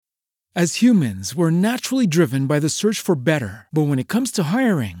As humans, we're naturally driven by the search for better. But when it comes to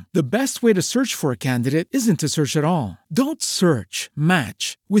hiring, the best way to search for a candidate isn't to search at all. Don't search,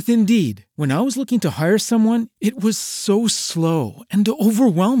 match with Indeed. When I was looking to hire someone, it was so slow and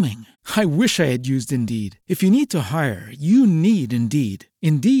overwhelming. I wish I had used Indeed. If you need to hire, you need Indeed.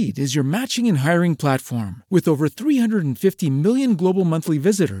 Indeed is your matching and hiring platform with over 350 million global monthly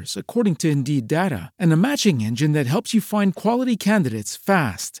visitors, according to Indeed data, and a matching engine that helps you find quality candidates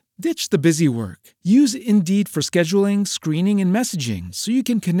fast. Ditch the busy work. Use Indeed for scheduling, screening, and messaging so you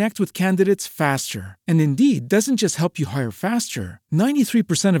can connect with candidates faster. And Indeed doesn't just help you hire faster.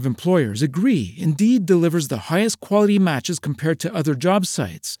 93% of employers agree Indeed delivers the highest quality matches compared to other job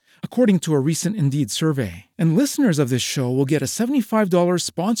sites, according to a recent Indeed survey. And listeners of this show will get a $75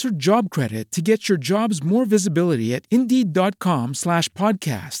 sponsored job credit to get your jobs more visibility at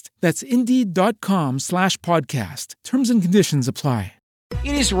Indeed.com/podcast. That's Indeed.com/podcast. Terms and conditions apply.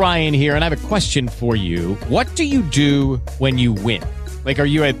 It is Ryan here, and I have a question for you. What do you do when you win? Like, are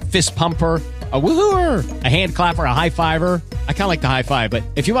you a fist pumper, a woo-hooer, a hand clapper, a high fiver? I kind of like the high five, but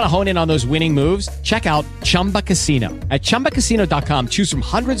if you want to hone in on those winning moves, check out Chumba Casino. At ChumbaCasino.com, choose from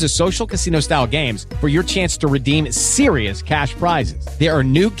hundreds of social casino-style games for your chance to redeem serious cash prizes. There are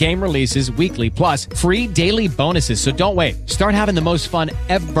new game releases weekly, plus free daily bonuses. So don't wait. Start having the most fun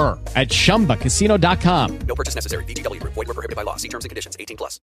ever at ChumbaCasino.com. No purchase necessary. VGW. Void where prohibited by law. See terms and conditions.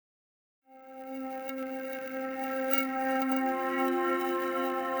 18+.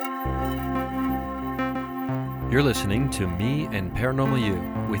 You're listening to Me and Paranormal You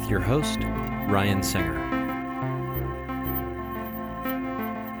with your host, Ryan Singer.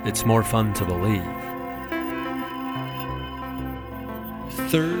 It's more fun to believe.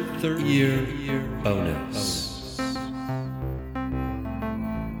 Third year bonus.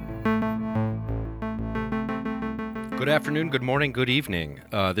 Good afternoon, good morning, good evening.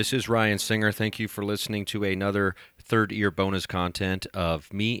 This is Ryan Singer. Thank you for listening to another third year bonus content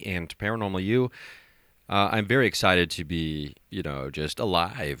of Me and Paranormal You. I'm very excited to be, just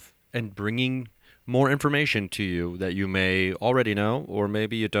alive and bringing more information to you that you may already know, or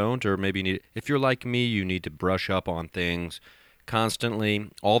maybe you don't, or maybe you need. If you're like me, you need to brush up on things constantly,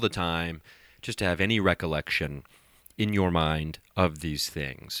 all the time, just to have any recollection in your mind of these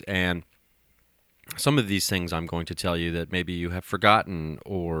things. And some of these things I'm going to tell you that maybe you have forgotten,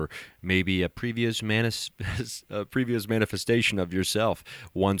 or maybe a previous manifestation of yourself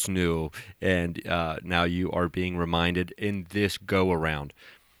once knew, and now you are being reminded in this go-around.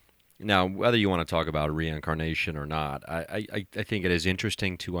 Now, whether you want to talk about reincarnation or not, I think it is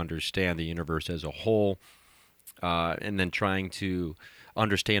interesting to understand the universe as a whole, and then trying to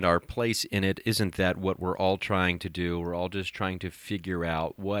understand our place in it. Isn't that what we're all trying to do? We're all just trying to figure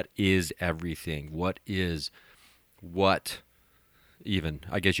out what is everything. What is what even?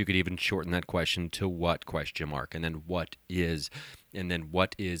 I guess you could even shorten that question to what question mark, and then what is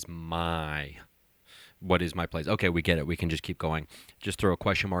my place? Okay, we get it. We can just keep going. Just throw a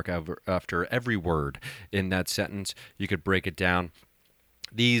question mark after every word in that sentence. You could break it down.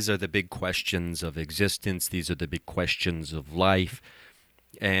 These are the big questions of existence. These are the big questions of life.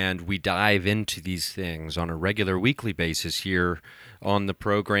 And we dive into these things on a regular weekly basis here on the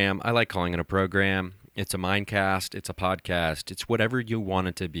program. I like calling it a program. It's a mindcast. It's a podcast. It's whatever you want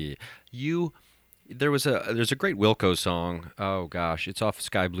it to be. There's a great Wilco song. Oh gosh, it's off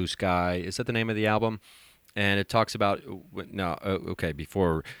Sky Blue Sky. Is that the name of the album? And it talks about okay.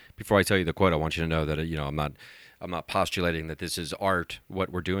 Before I tell you the quote, I want you to know that I'm not postulating that this is art, what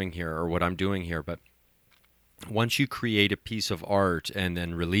we're doing here, or what I'm doing here, but once you create a piece of art and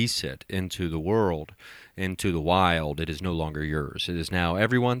then release it into the world, into the wild, it is no longer yours. It is now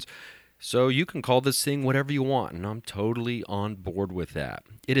everyone's. So you can call this thing whatever you want, and I'm totally on board with that.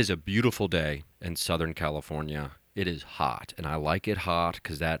 It is a beautiful day in Southern California. It is hot, and I like it hot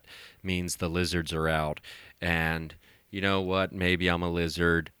because that means the lizards are out. And you know what? Maybe I'm a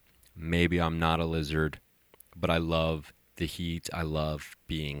lizard. Maybe I'm not a lizard. But I love the heat. I love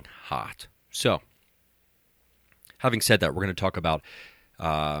being hot. So, having said that, we're going to talk about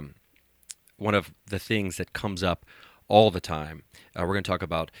one of the things that comes up all the time. We're going to talk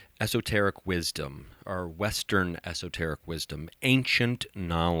about esoteric wisdom, or Western esoteric wisdom, ancient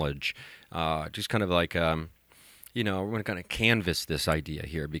knowledge. Just kind of like, we're going to kind of canvas this idea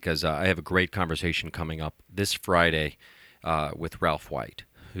here, because I have a great conversation coming up this Friday with Ralph White,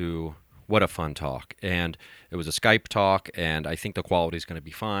 who, what a fun talk. And it was a Skype talk, and I think the quality is going to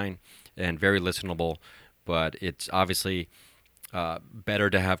be fine and very listenable. But it's obviously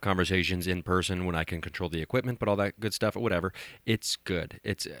better to have conversations in person when I can control the equipment, but all that good stuff, or whatever. It's good.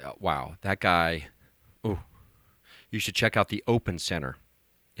 It's, wow, that guy, you should check out the Open Center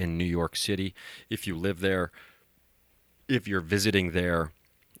in New York City. If you live there, if you're visiting there,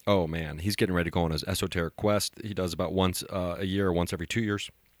 oh man, he's getting ready to go on his esoteric quest. He does about once a year or once every 2 years,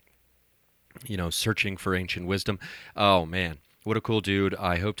 searching for ancient wisdom. Oh man, what a cool dude.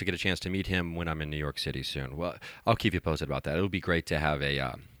 I hope to get a chance to meet him when I'm in New York City soon. Well, I'll keep you posted about that. It'll be great to have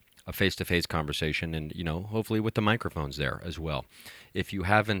a face-to-face conversation and, hopefully with the microphones there as well. If you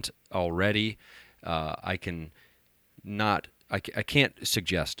haven't already, I can't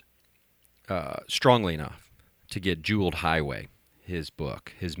suggest strongly enough to get Jeweled Highway, his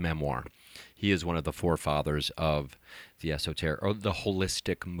book, his memoir. He is one of the forefathers of the esoteric or the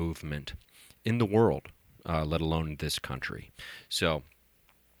holistic movement in the world, let alone this country. So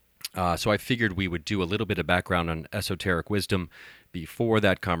I figured we would do a little bit of background on esoteric wisdom before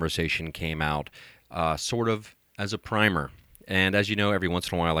that conversation came out, sort of as a primer. And as you know, every once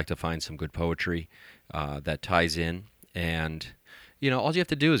in a while I like to find some good poetry that ties in. And, all you have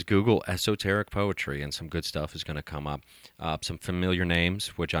to do is Google esoteric poetry and some good stuff is going to come up. Some familiar names,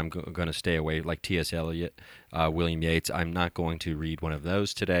 which I'm going to stay away, like T.S. Eliot, William Yeats. I'm not going to read one of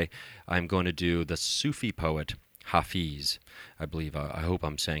those today. I'm going to do the Sufi poet Hafiz, I believe. I hope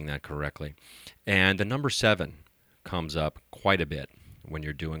I'm saying that correctly. And the number 7 comes up quite a bit when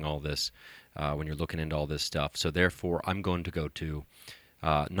you're doing all this, when you're looking into all this stuff. So therefore, I'm going to go to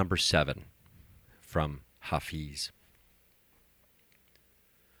number 7 from Hafiz.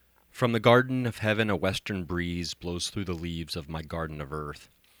 From the garden of heaven a western breeze blows through the leaves of my garden of earth.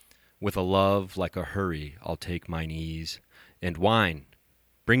 With a love like a hurry I'll take mine ease, and wine,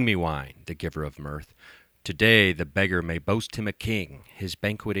 bring me wine, the giver of mirth. Today the beggar may boast him a king, his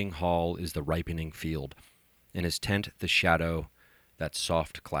banqueting hall is the ripening field, and his tent the shadow that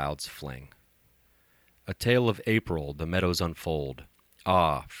soft clouds fling. A tale of April the meadows unfold,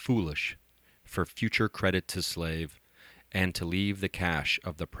 ah, foolish, for future credit to slave, and to leave the cash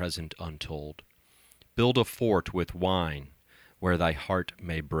of the present untold. Build a fort with wine, where thy heart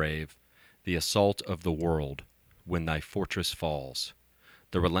may brave the assault of the world when thy fortress falls.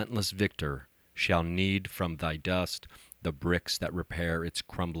 The relentless victor shall need from thy dust the bricks that repair its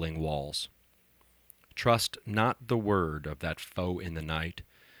crumbling walls. Trust not the word of that foe in the night.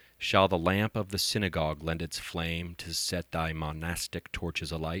 Shall the lamp of the synagogue lend its flame to set thy monastic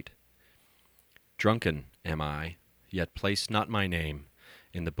torches alight? Drunken am I, yet place not my name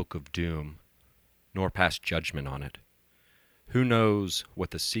in the book of doom, nor pass judgment on it. Who knows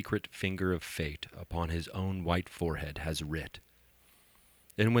what the secret finger of fate upon his own white forehead has writ?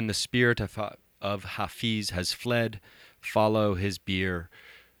 And when the spirit of Hafiz has fled, follow his bier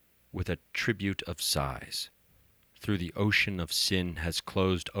with a tribute of sighs. Through the ocean of sin has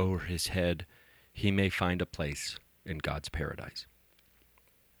closed o'er his head, he may find a place in God's paradise.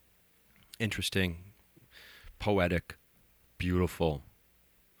 Interesting, poetic, beautiful,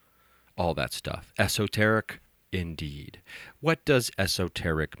 all that stuff. Esoteric, indeed. What does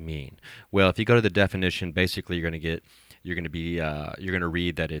esoteric mean? Well, if you go to the definition, basically you're going to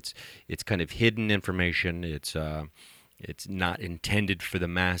read that it's kind of hidden information. It's not intended for the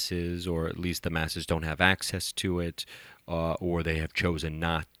masses, or at least the masses don't have access to it, or they have chosen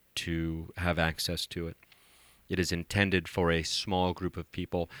not to have access to it. It is intended for a small group of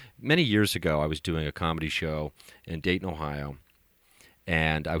people. Many years ago, I was doing a comedy show in Dayton, Ohio,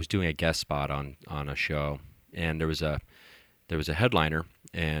 and I was doing a guest spot on a show, and there was a headliner,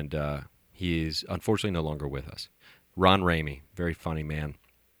 and he's unfortunately no longer with us. Ron Ramey, very funny man.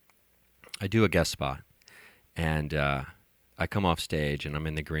 I do a guest spot, and I come off stage, and I'm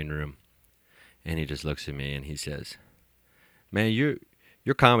in the green room, and he just looks at me, and he says, "Man,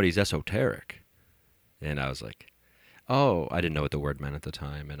 your comedy's esoteric." And I was like, oh, I didn't know what the word meant at the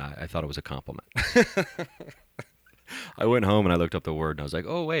time, and I thought it was a compliment. I went home and I looked up the word, and I was like,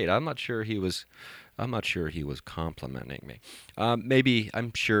 oh wait, I'm not sure he was complimenting me.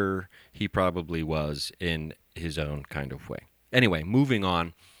 I'm sure he probably was in his own kind of way. Anyway, moving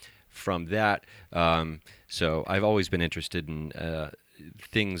on from that. So I've always been interested in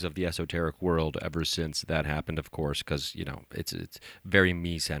things of the esoteric world ever since that happened, of course, because it's very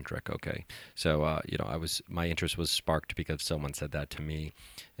me-centric. Okay, so my interest was sparked because someone said that to me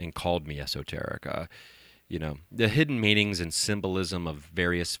and called me esoteric. The hidden meanings and symbolism of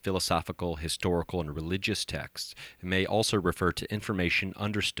various philosophical, historical, and religious texts may also refer to information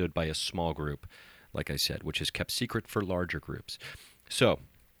understood by a small group, like I said, which is kept secret for larger groups. So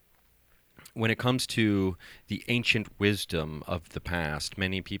when it comes to the ancient wisdom of the past,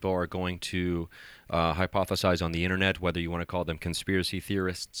 many people are going to hypothesize on the internet, whether you want to call them conspiracy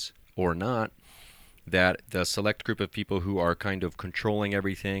theorists or not, that the select group of people who are kind of controlling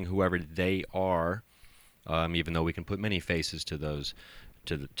everything, whoever they are, even though we can put many faces to those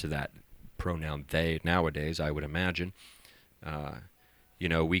to that pronoun they nowadays, I would imagine.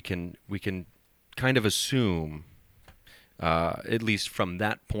 We can kind of assume, at least from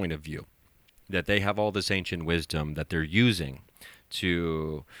that point of view, that they have all this ancient wisdom that they're using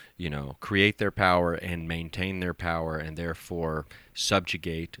to, create their power and maintain their power, and therefore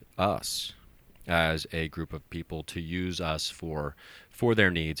subjugate us as a group of people, to use us for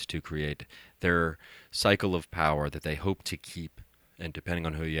their needs, to create their cycle of power that they hope to keep, and depending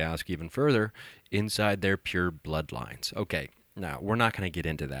on who you ask, even further, inside their pure bloodlines. Okay, now we're not going to get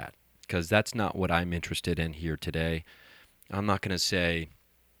into that, because that's not what I'm interested in here today. I'm not going to say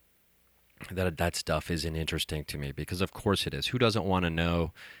that stuff isn't interesting to me, because of course it is. Who doesn't want to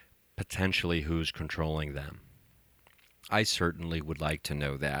know potentially who's controlling them? I certainly would like to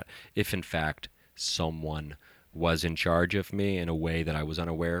know that, if in fact someone was in charge of me in a way that I was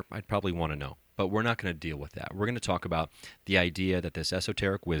unaware. I'd probably want to know. But we're not going to deal with that. We're going to talk about the idea that this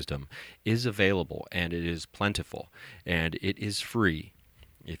esoteric wisdom is available, and it is plentiful, and it is free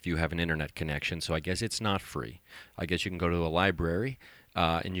if you have an internet connection. So I guess it's not free. I guess you can go to a library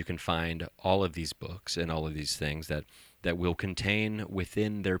and you can find all of these books and all of these things that will contain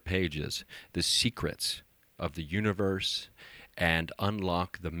within their pages the secrets of the universe and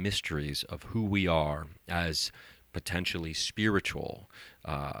unlock the mysteries of who we are as potentially spiritual,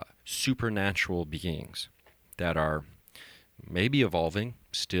 supernatural beings that are maybe evolving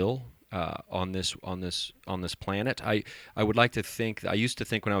still on this planet. I would like to think. I used to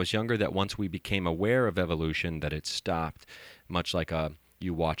think when I was younger that once we became aware of evolution, that it stopped. Much like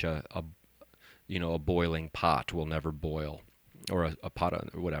you watch a boiling pot will never boil, or a pot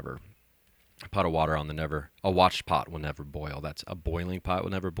of whatever. A pot of water a watched pot will never boil. That's a boiling pot will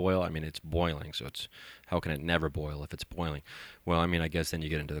never boil. I mean, it's boiling, so how can it never boil if it's boiling? Well, I mean, I guess then you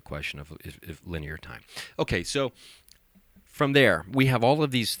get into the question of if linear time. Okay, so from there, we have all of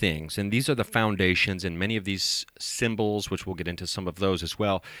these things, and these are the foundations, and many of these symbols, which we'll get into some of those as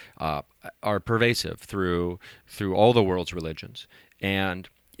well, are pervasive through all the world's religions. And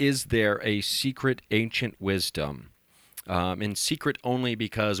is there a secret ancient wisdom? And secret only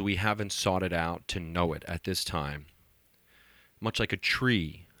because we haven't sought it out to know it at this time. Much like a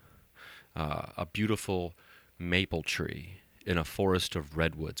tree, a beautiful maple tree in a forest of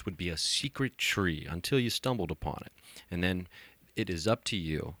redwoods would be a secret tree until you stumbled upon it. And then it is up to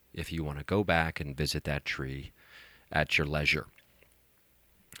you if you want to go back and visit that tree at your leisure.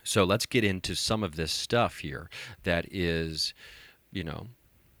 So let's get into some of this stuff here that is,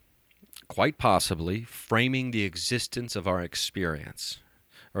 quite possibly framing the existence of our experience,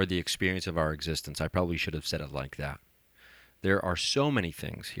 or the experience of our existence. I probably should have said it like that. There are so many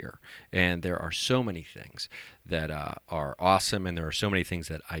things here, and there are so many things that are awesome, and there are so many things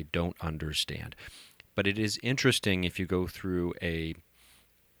that I don't understand. But it is interesting if you go through a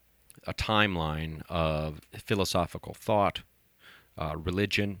timeline of philosophical thought,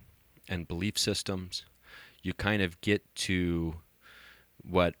 religion, and belief systems. You kind of get to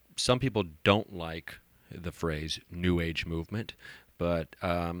what some people don't like, the phrase New Age movement, but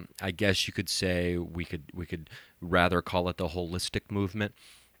I guess you could say we could rather call it the holistic movement.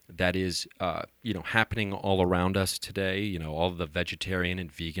 That is, happening all around us today. All the vegetarian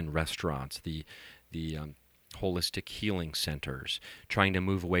and vegan restaurants, the holistic healing centers, trying to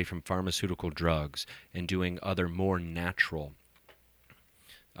move away from pharmaceutical drugs and doing other more natural,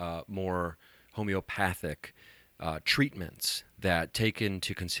 more homeopathic treatments that take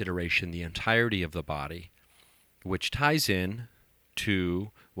into consideration the entirety of the body, which ties in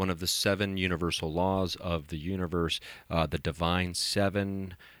to one of the 7 universal laws of the universe, the Divine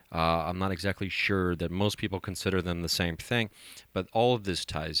Seven. I'm not exactly sure that most people consider them the same thing, but all of this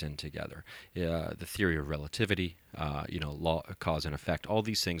ties in together. The theory of relativity, law, cause and effect. All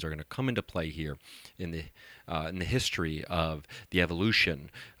these things are going to come into play here in the history of the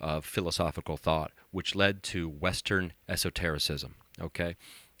evolution of philosophical thought, which led to Western esotericism. Okay,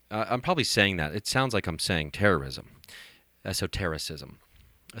 I'm probably saying that. It sounds like I'm saying terrorism, esotericism,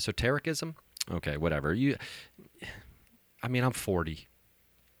 esotericism. Okay, whatever. I'm 40.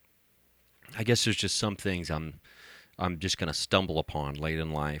 I guess there's just some things I'm just going to stumble upon late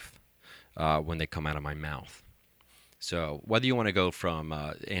in life when they come out of my mouth. So whether you want to go from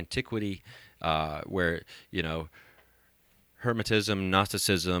antiquity, where, Hermetism,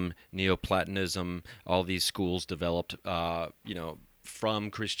 Gnosticism, Neoplatonism, all these schools developed, from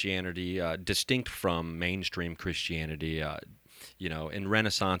Christianity, distinct from mainstream Christianity, in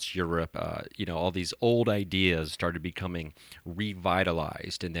Renaissance Europe, all these old ideas started becoming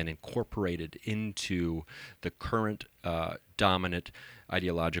revitalized and then incorporated into the current dominant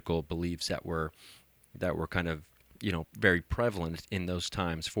ideological beliefs that were kind of very prevalent in those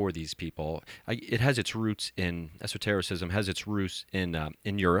times for these people. It has its roots in esotericism, has its roots in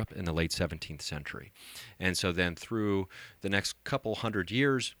Europe in the late 17th century. And so then through the next couple hundred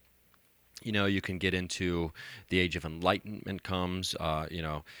years, you can get into the Age of Enlightenment comes,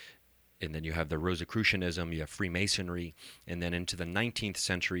 and then you have the Rosicrucianism, you have Freemasonry, and then into the 19th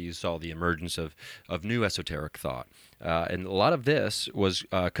century you saw the emergence of new esoteric thought. And a lot of this was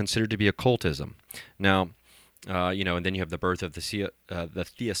considered to be occultism. Now, and then you have the birth of the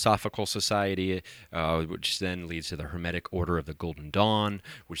Theosophical Society, which then leads to the Hermetic Order of the Golden Dawn,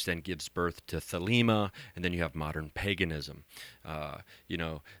 which then gives birth to Thelema, and then you have modern paganism.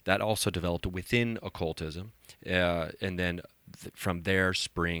 That also developed within occultism, and then from there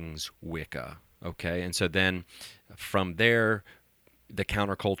springs Wicca. Okay, and so then from there, the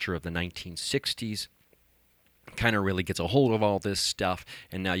counterculture of the 1960s kind of really gets a hold of all this stuff,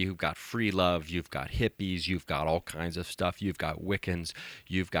 and now you've got free love, you've got hippies, you've got all kinds of stuff, you've got Wiccans,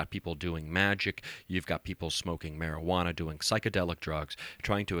 you've got people doing magic, you've got people smoking marijuana, doing psychedelic drugs,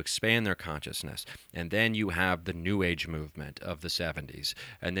 trying to expand their consciousness. And then you have the New Age movement of the 70s,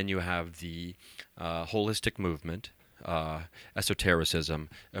 and then you have the holistic movement, esotericism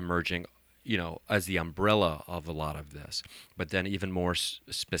emerging, as the umbrella of a lot of this. But then even more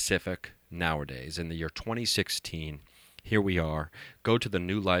specific nowadays, in the year 2016, here we are, go to the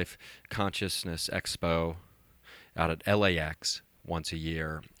New Life Consciousness Expo out at LAX once a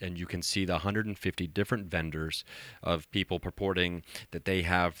year, and you can see the 150 different vendors of people purporting that they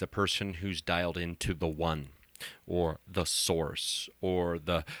have the person who's dialed into the one, or the source, or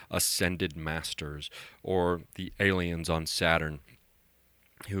the ascended masters, or the aliens on Saturn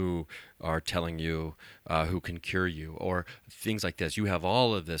who are telling you who can cure you, or things like this. You have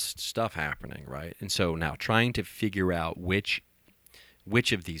all of this stuff happening, right? And so now trying to figure out which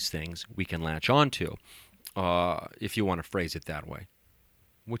of these things we can latch onto, if you want to phrase it that way.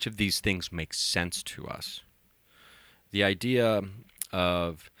 Which of these things makes sense to us? The idea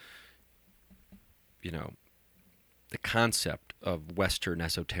of, the concept of Western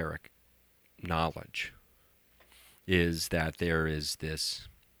esoteric knowledge is that there is this,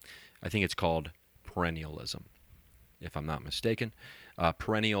 I think it's called perennialism, if I'm not mistaken.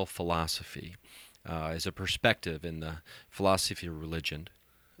 Perennial philosophy is a perspective in the philosophy of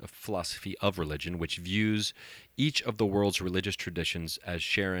religion, which views each of the world's religious traditions as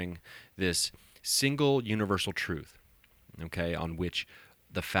sharing this single universal truth, okay, on which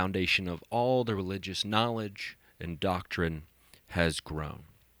the foundation of all the religious knowledge and doctrine has grown.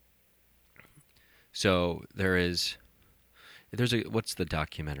 So there's what's the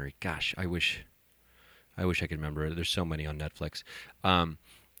documentary? Gosh, I wish I could remember it. There's so many on Netflix,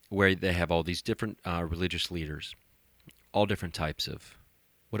 where they have all these different religious leaders, all different types of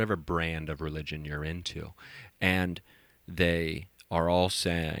whatever brand of religion you're into, and they are all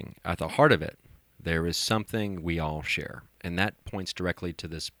saying at the heart of it, there is something we all share, and that points directly to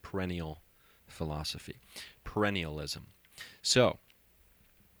this perennial philosophy, perennialism. So,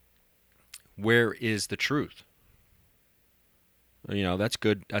 where is the truth? That's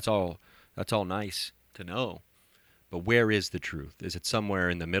good. That's all nice to know. But where is the truth? Is it somewhere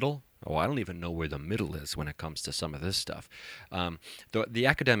in the middle? Oh, I don't even know where the middle is when it comes to some of this stuff. The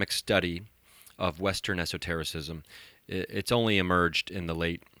academic study of Western esotericism, it's only emerged in the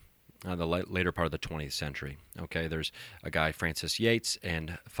later part of the 20th century. Okay, there's a guy, Francis Yates,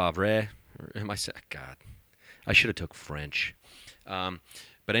 and Favre. God, I should have took French.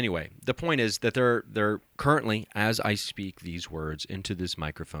 But anyway, the point is that there currently, as I speak these words into this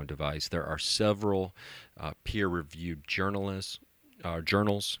microphone device, there are several peer-reviewed journals.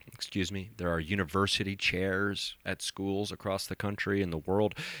 There are university chairs at schools across the country and the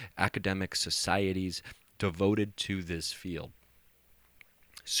world, academic societies devoted to this field.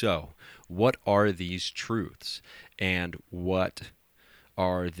 So, what are these truths, and what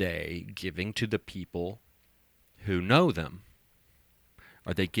are they giving to the people who know them?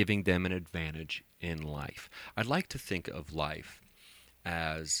 Are they giving them an advantage in life? I'd like to think of life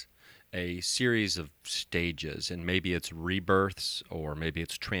as a series of stages, and maybe it's rebirths, or maybe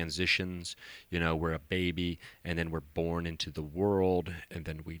it's transitions. We're a baby, and then we're born into the world, and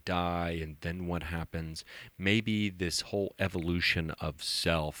then we die, and then what happens? Maybe this whole evolution of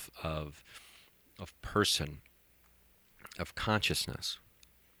self, of person, of consciousness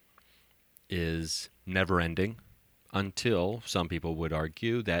is never-ending, until some people would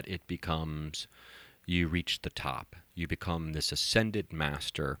argue that it becomes, you reach the top. You become this ascended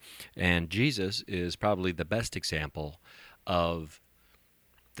master. And Jesus is probably the best example of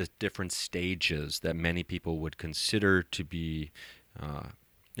the different stages that many people would consider to be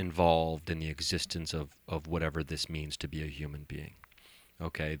involved in the existence of whatever this means to be a human being.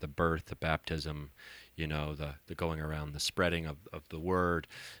 Okay, the birth, the baptism, the going around, the spreading of the word,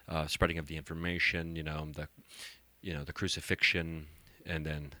 spreading of the information, the crucifixion, and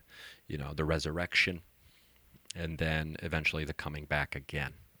then, the resurrection, and then eventually the coming back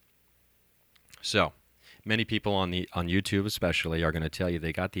again. So, many people on YouTube especially are going to tell you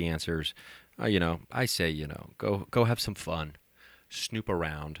they got the answers. I say, go have some fun, snoop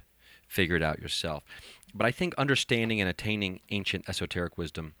around, figure it out yourself. But I think understanding and attaining ancient esoteric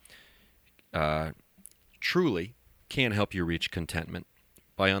wisdom truly can help you reach contentment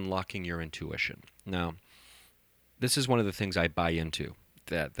by unlocking your intuition. Now, this is one of the things I buy into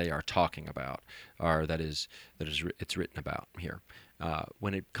that they are talking about, or it's written about here.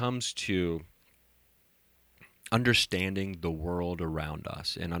 When it comes to understanding the world around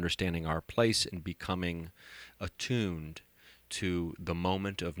us and understanding our place and becoming attuned to the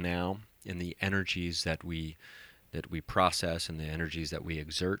moment of now and the energies that we process and the energies that we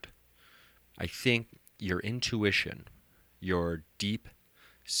exert, I think your intuition, your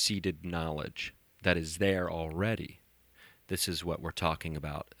deep-seated knowledge that is there already, this is what we're talking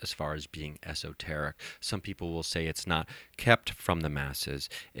about as far as being esoteric. Some people will say it's not kept from the masses.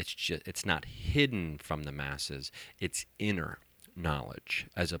 It's not hidden from the masses. It's inner knowledge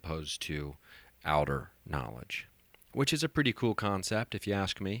as opposed to outer knowledge, which is a pretty cool concept if you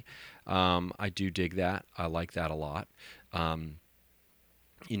ask me. I do dig that. I like that a lot.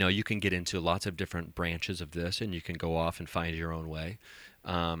 You can get into lots of different branches of this, and you can go off and find your own way.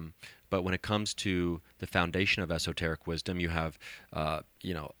 But when it comes to the foundation of esoteric wisdom, you have,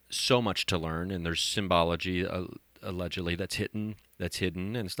 so much to learn, and there's symbology allegedly that's hidden,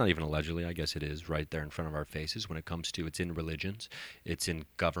 and it's not even allegedly, I guess it is right there in front of our faces. When it comes to, it's in religions, it's in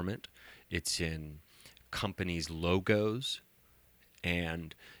government, it's in companies' logos,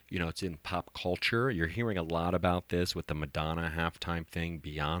 and it's in pop culture. You're hearing a lot about this with the Madonna halftime thing,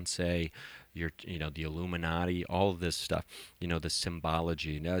 Beyonce, the Illuminati, all of this stuff, the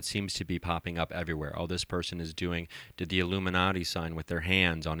symbology. Now it seems to be popping up everywhere. Oh, this person did the Illuminati sign with their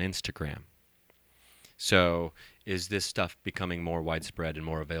hands on Instagram. So is this stuff becoming more widespread and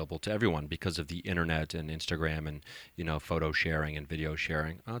more available to everyone because of the internet and Instagram and, photo sharing and video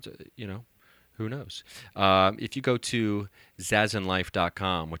sharing? Who knows? If you go to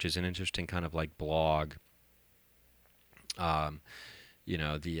zazinlife.com, which is an interesting kind of like blog, the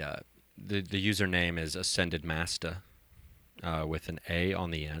username is Ascended Master with an A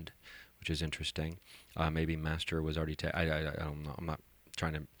on the end, which is interesting. Maybe Master was already. I don't know. I'm not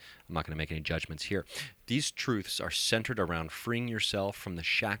going to make any judgments here. These truths are centered around freeing yourself from the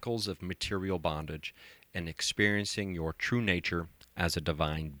shackles of material bondage and experiencing your true nature as a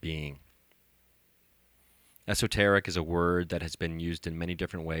divine being. Esoteric is a word that has been used in many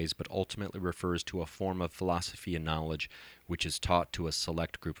different ways, but ultimately refers to a form of philosophy and knowledge which is taught to a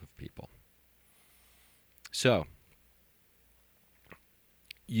select group of people. So,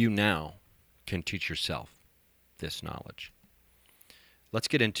 you now can teach yourself this knowledge. Let's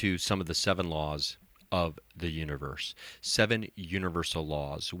get into some of the 7 laws of the universe. 7 universal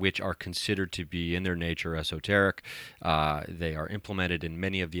laws, which are considered to be in their nature esoteric. They are implemented in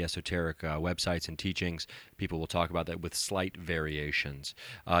many of the esoteric websites and teachings. People will talk about that with slight variations.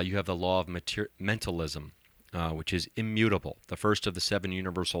 You have the law of mentalism, which is immutable. The first of the 7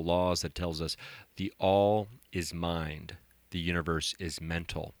 universal laws that tells us the all is mind, the universe is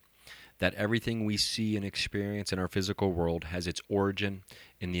mental. That everything we see and experience in our physical world has its origin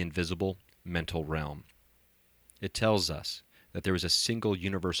in the invisible mental realm. It tells us that there is a single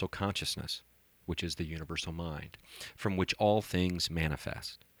universal consciousness, which is the universal mind, from which all things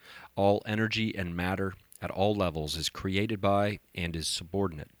manifest. All energy and matter at all levels is created by and is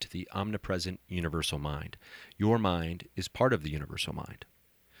subordinate to the omnipresent universal mind. Your mind is part of the universal mind,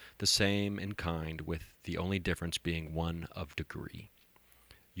 the same in kind, with the only difference being one of degree.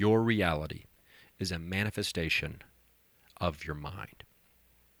 Your reality is a manifestation of your mind.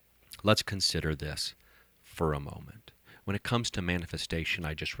 Let's consider this for a moment. When it comes to manifestation,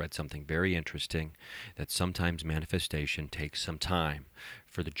 I just read something very interesting, that sometimes manifestation takes some time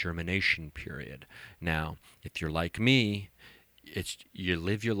for the germination period. Now, if you're like me, you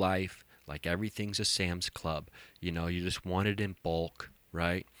live your life like everything's a Sam's Club. You just want it in bulk,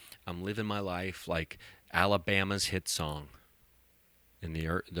 right? I'm living my life like Alabama's hit song in the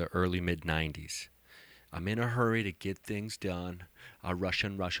early mid-'90s. I'm in a hurry to get things done. I rush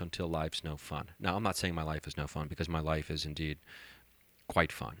and rush until life's no fun. Now, I'm not saying my life is no fun, because my life is indeed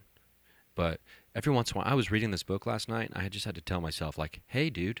quite fun. But every once in a while, I was reading this book last night, and I just had to tell myself, like, hey,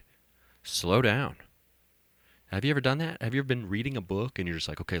 dude, slow down. Have you ever done that? Have you ever been reading a book and you're just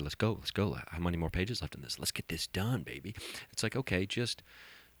like, okay, let's go. How many more pages left in this? Let's get this done, baby. It's like, okay, just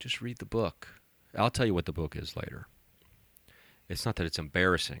read the book. I'll tell you what the book is later. It's not that it's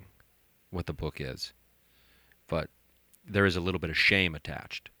embarrassing what the book is, but there is a little bit of shame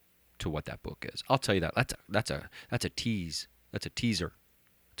attached to what that book is. I'll tell you that. That's a tease. That's a teaser.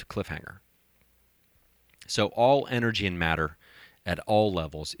 It's a cliffhanger. So all energy and matter at all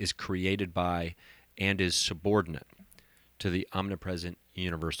levels is created by and is subordinate to the omnipresent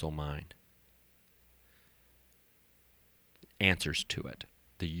universal mind. Answers to it.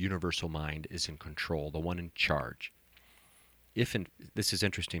 The universal mind is in control, the one in charge. This is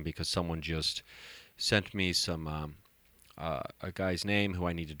interesting because someone just sent me some a guy's name who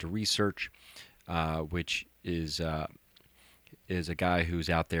I needed to research, which is a guy who's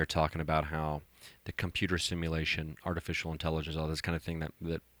out there talking about how the computer simulation, artificial intelligence, all this kind of thing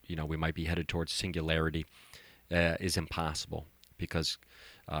that we might be headed towards singularity is impossible because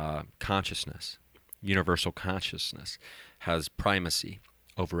consciousness, universal consciousness, has primacy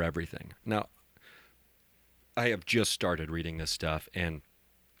over everything. Now, I have just started reading this stuff, and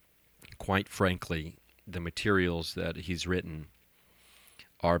quite frankly, the materials that he's written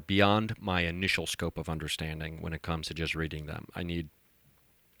are beyond my initial scope of understanding when it comes to just reading them.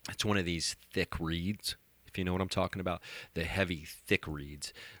 It's one of these thick reads, if you know what I'm talking about, the heavy, thick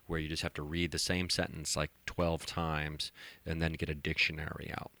reads, where you just have to read the same sentence like 12 times and then get a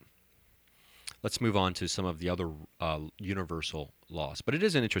dictionary out. Let's move on to some of the other universal laws. But it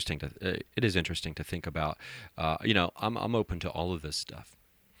is interesting to think about. I'm open to all of this stuff.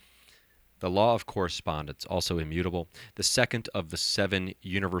 The law of correspondence, also immutable. The second of the 7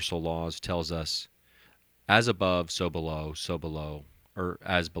 universal laws tells us, as above, so below, or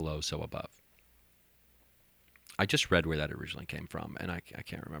as below, so above. I just read where that originally came from, and I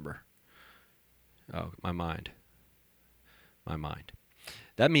can't remember. Oh, my mind.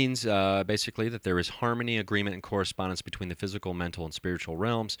 That means basically that there is harmony, agreement, and correspondence between the physical, mental, and spiritual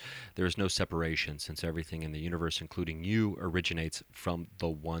realms. There is no separation since everything in the universe, including you, originates from the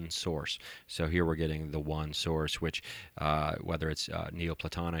one source. So here we're getting the one source, which whether it's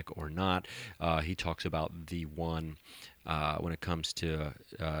Neoplatonic or not, he talks about the one when it comes to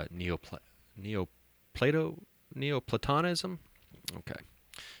Neoplatonism. Okay.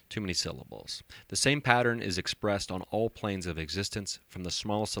 Too many syllables. The same pattern is expressed on all planes of existence, from the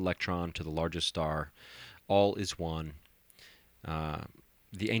smallest electron to the largest star. All is one.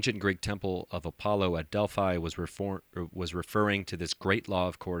 The ancient Greek temple of Apollo at Delphi was referring to this great law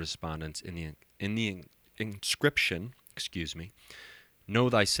of correspondence in the inscription.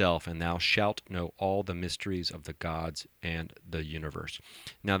 Know thyself, and thou shalt know all the mysteries of the gods and the universe.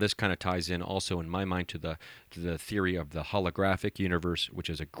 Now, this kind of ties in also, in my mind, to the theory of the holographic universe, which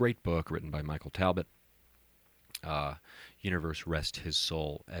is a great book written by Michael Talbot. Universe rest his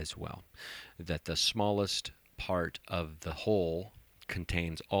soul as well. That the smallest part of the whole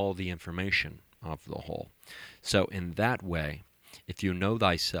contains all the information of the whole. So in that way, if you know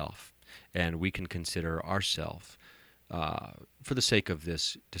thyself, and we can consider ourself, for the sake of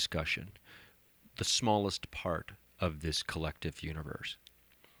this discussion, the smallest part of this collective universe.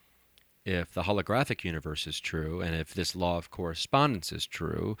 If the holographic universe is true, and if this law of correspondence is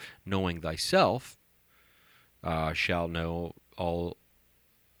true, knowing thyself shall know all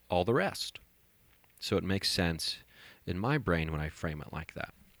the rest. So it makes sense in my brain when I frame it like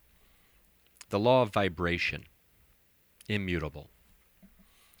that. The law of vibration, immutable.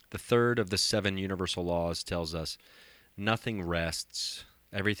 The third of the 7 universal laws tells us nothing rests,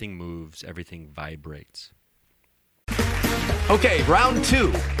 everything moves, everything vibrates. Okay, round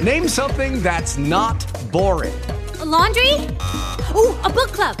 2. Name something that's not boring. A laundry? Ooh, a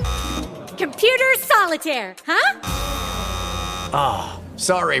book club. Computer solitaire, huh? Ah,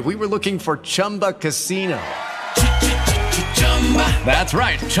 sorry, we were looking for Chumba Casino. That's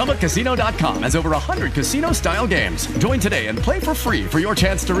right, ChumbaCasino.com has over 100 casino-style games. Join today and play for free for your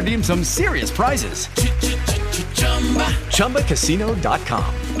chance to redeem some serious prizes.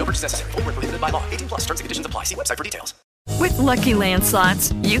 ChumbaCasino.com. No purchase necessary. Void where prohibited by law. 18+ terms and conditions apply. See website for details. With Lucky Land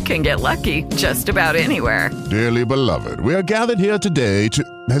Slots, you can get lucky just about anywhere. Dearly beloved, we are gathered here today to...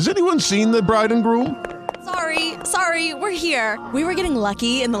 Has anyone seen the bride and groom? Sorry, we're here. We were getting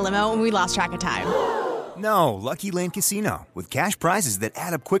lucky in the limo and we lost track of time. No, Lucky Land Casino, with cash prizes that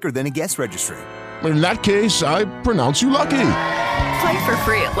add up quicker than a guest registry. In that case, I pronounce you lucky. Play for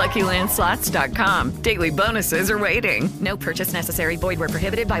free at LuckyLandSlots.com. Daily bonuses are waiting. No purchase necessary. Void where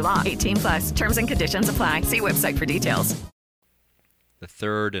prohibited by law. 18+. Terms and conditions apply. See website for details. The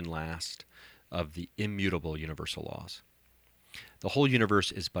third and last of the immutable universal laws. The whole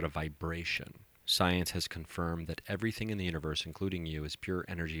universe is but a vibration. science has confirmed that everything in the universe, including you, is pure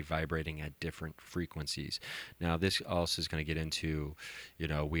energy vibrating at different frequencies. Now, this also is going to get into,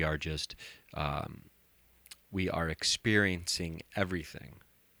 we are just, we are experiencing everything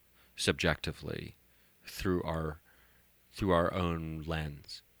subjectively through our own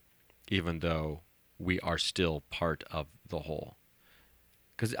lens, even though we are still part of the whole.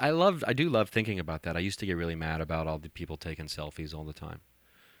 Because I do love thinking about that. I used to get really mad about all the people taking selfies all the time.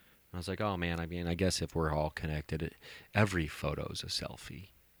 I was like, oh man, I guess if we're all connected, every photo's a selfie.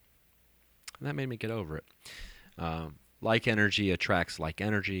 And that made me get over it. Like energy attracts like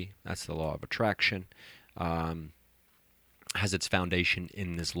energy. That's the law of attraction. Has its foundation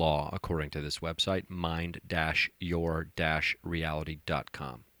in this law, according to this website,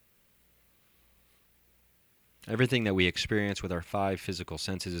 mind-your-reality.com. Everything that we experience with our 5 physical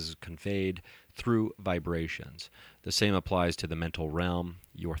senses is conveyed through vibrations. The same applies to the mental realm.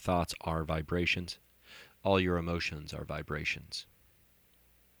 Your thoughts are vibrations. All your emotions are vibrations.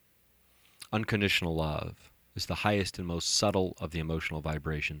 Unconditional love is the highest and most subtle of the emotional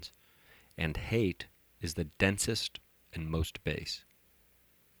vibrations, and hate is the densest and most base.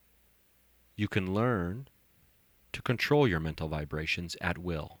 You can learn to control your mental vibrations at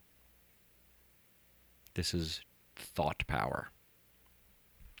will. This is thought power.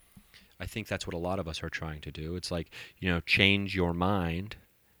 I think that's what a lot of us are trying to do. It's like, change your mind,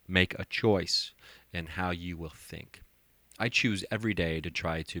 make a choice in how you will think. I choose every day to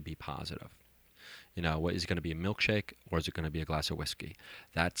try to be positive. What is it going to be, a milkshake or is it going to be a glass of whiskey?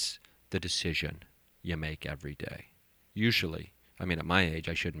 That's the decision you make every day. Usually, at my age,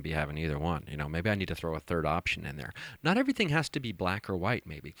 I shouldn't be having either one. Maybe I need to throw a third option in there. Not everything has to be black or white,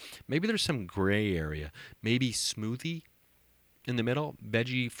 maybe. Maybe there's some gray area. Maybe smoothie in the middle,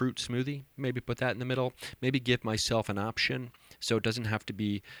 veggie fruit smoothie. Maybe put that in the middle. Maybe give myself an option so it doesn't have to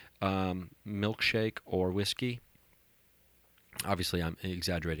be milkshake or whiskey. Obviously, I'm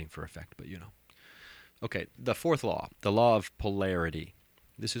exaggerating for effect, but Okay, the 4th law, the law of polarity.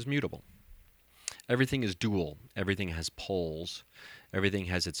 This is mutable. Everything is dual. Everything has poles. Everything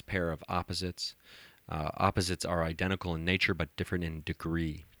has its pair of opposites. Opposites are identical in nature but different in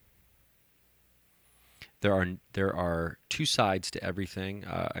degree. There are 2 sides to everything.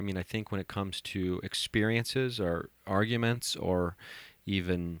 I think when it comes to experiences or arguments or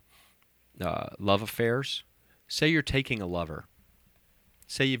even love affairs, say you're taking a lover.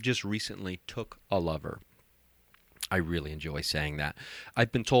 Say you've just recently took a lover. I really enjoy saying that.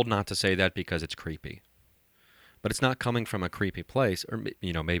 I've been told not to say that because it's creepy. But it's not coming from a creepy place, or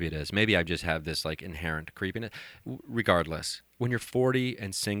maybe it is. Maybe I just have this inherent creepiness. Regardless, when you're 40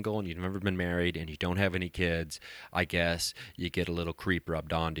 and single and you've never been married and you don't have any kids, I guess you get a little creep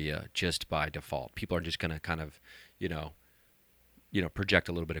rubbed onto you just by default. People are just going to kind of, project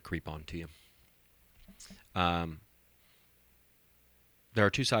a little bit of creep onto you. There are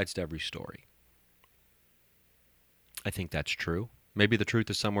 2 sides to every story. I think that's true. Maybe the truth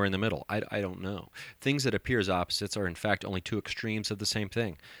is somewhere in the middle. I don't know. Things that appear as opposites are in fact only 2 extremes of the same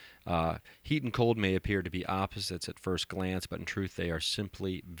thing. Heat and cold may appear to be opposites at first glance, but in truth they are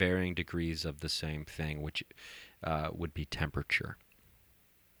simply varying degrees of the same thing, which would be temperature.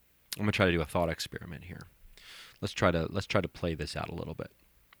 I'm going to try to do a thought experiment here. Let's try to play this out a little bit.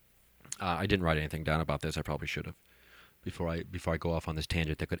 I didn't write anything down about this. I probably should have before I go off on this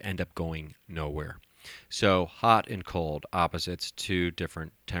tangent that could end up going nowhere. So hot and cold, opposites, 2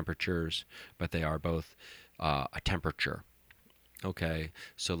 different temperatures, but they are both a temperature. Okay,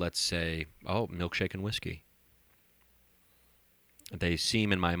 so let's say, milkshake and whiskey. They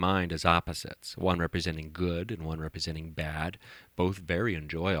seem in my mind as opposites, one representing good and one representing bad, both very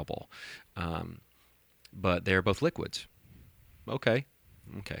enjoyable, but they're both liquids. Okay,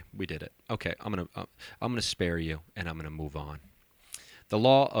 we did it. Okay, I'm gonna spare you, and I'm gonna move on. The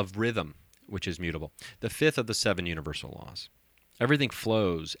law of rhythm, which is mutable. The 5th of the 7 universal laws. Everything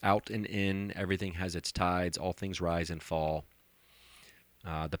flows out and in. Everything has its tides. All things rise and fall.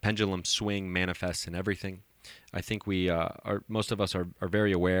 The pendulum swing manifests in everything. I think most of us are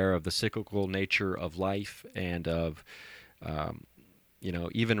very aware of the cyclical nature of life and of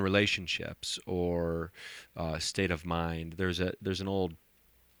even relationships or state of mind. There's an old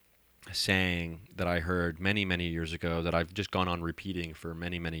saying that I heard many, many years ago that I've just gone on repeating for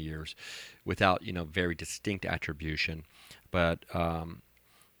many, many years without, very distinct attribution. But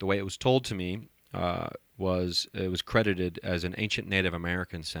the way it was told to me was credited as an ancient Native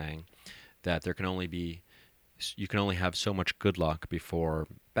American saying that you can only have so much good luck before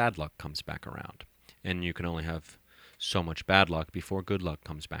bad luck comes back around. And you can only have so much bad luck before good luck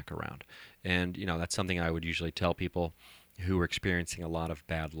comes back around. And, that's something I would usually tell people who are experiencing a lot of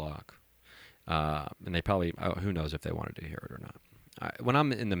bad luck. And they probably, who knows if they wanted to hear it or not. When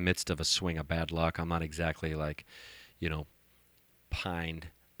I'm in the midst of a swing of bad luck, I'm not exactly like,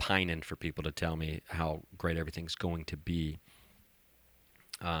 pining for people to tell me how great everything's going to be.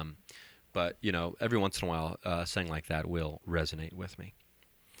 But, every once in a while, saying like that will resonate with me.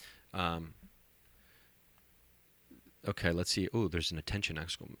 Okay, let's see. Oh, there's an attention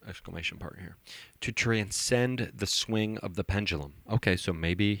exclamation part here. To transcend the swing of the pendulum. Okay, so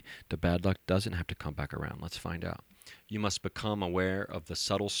maybe the bad luck doesn't have to come back around. Let's find out. You must become aware of the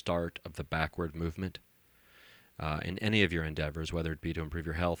subtle start of the backward movement in any of your endeavors, whether it be to improve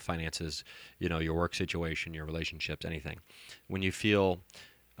your health, finances, your work situation, your relationships, anything. When you feel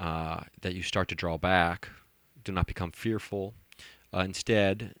that you start to draw back, do not become fearful.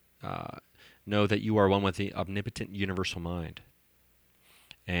 Instead, know that you are one with the omnipotent universal mind.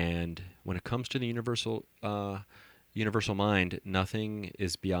 And when it comes to the universal mind, nothing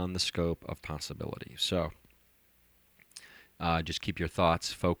is beyond the scope of possibility. So just keep your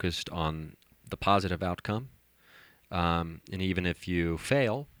thoughts focused on the positive outcome. And even if you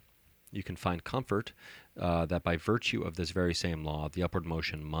fail, you can find comfort that by virtue of this very same law, the upward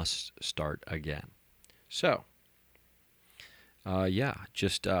motion must start again. So,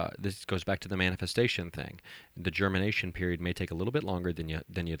 this goes back to the manifestation thing. The germination period may take a little bit longer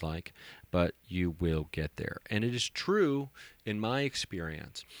than you'd like, but you will get there. And it is true, in my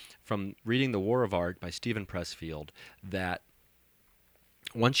experience, from reading The War of Art by Stephen Pressfield, that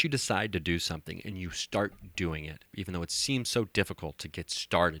once you decide to do something and you start doing it, even though it seems so difficult to get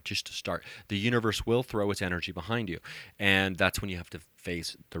started, just to start, the universe will throw its energy behind you. And that's when you have to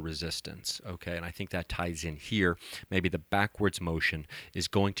face the resistance, okay? And I think that ties in here. Maybe the backwards motion is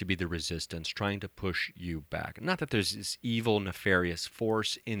going to be the resistance trying to push you back. Not that there's this evil, nefarious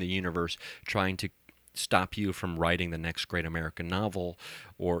force in the universe trying to stop you from writing the next great American novel,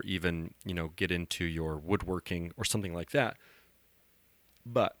 or even, get into your woodworking or something like that.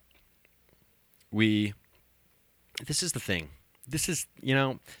 But this is the thing. This is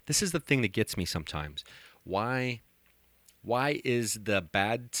the thing that gets me sometimes. Why is the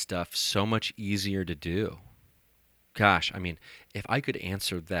bad stuff so much easier to do? Gosh, I mean, if I could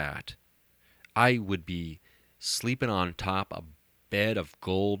answer that, I would be sleeping on top of a bed of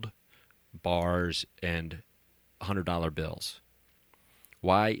gold bars and $100 bills.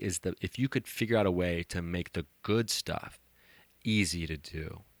 If you could figure out a way to make the good stuff easy to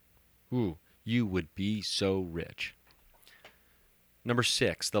do, you would be so rich. Number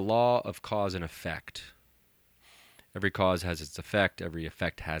 6, the law of cause and effect. Every cause has its effect. Every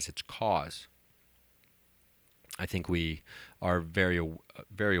effect has its cause. I think we are very,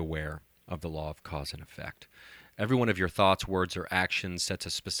 very aware of the law of cause and effect. Every one of your thoughts, words, or actions sets a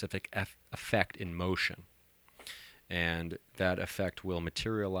specific effect in motion. And that effect will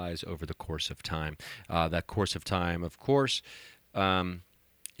materialize over the course of time. That course of time, of course,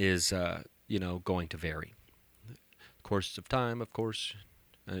 is going to vary. Course of time, of course,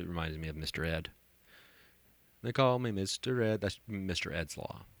 it reminds me of Mr. Ed. They call me Mr. Ed. That's Mr. Ed's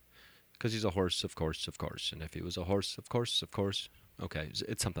law, because he's a horse, of course, and if he was a horse, of course. Okay,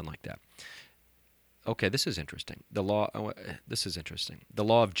 it's something like that. Okay, this is interesting. The law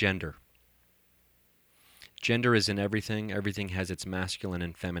of gender. Gender is in everything. Everything has its masculine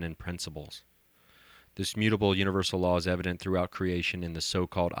and feminine principles. This mutable universal law is evident throughout creation in the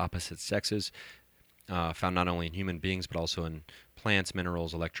so-called opposite sexes, found not only in human beings but also in plants,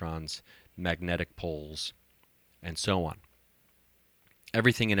 minerals, electrons, magnetic poles, and so on.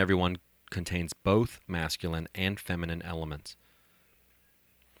 Everything and everyone contains both masculine and feminine elements.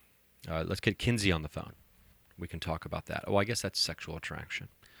 Let's get Kinsey on the phone. We can talk about that. Oh, I guess that's sexual attraction.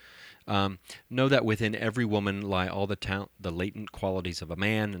 Know that within every woman lie all the latent qualities of a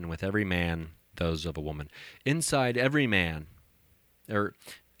man, and with every man, those of a woman. Inside every man, let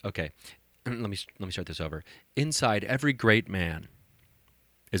me start this over. Inside every great man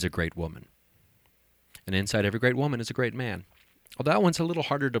is a great woman, and inside every great woman is a great man. Well, that one's a little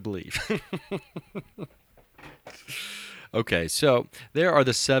harder to believe. Okay, so there are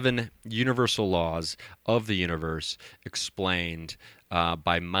the 7 universal laws of the universe explained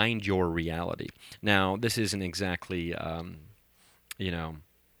by Mind Your Reality. Now, this isn't exactly,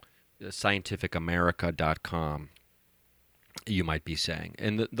 scientificamerica.com, you might be saying.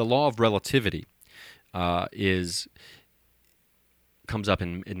 And the law of relativity comes up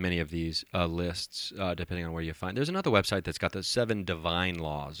in many of these lists, depending on where you find. There's another website that's got the 7 divine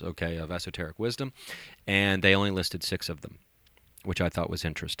laws, okay, of esoteric wisdom, and they only listed 6 of them, which I thought was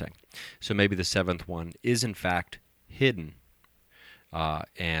interesting. So maybe the 7th one is in fact hidden,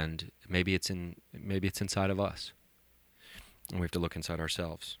 and maybe it's inside of us, and we have to look inside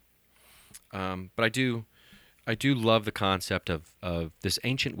ourselves. But I do love the concept of this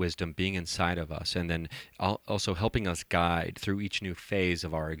ancient wisdom being inside of us, and then also helping us guide through each new phase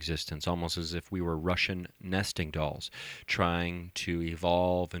of our existence, almost as if we were Russian nesting dolls, trying to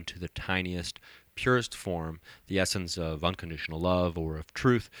evolve into the tiniest, purest form, the essence of unconditional love, or of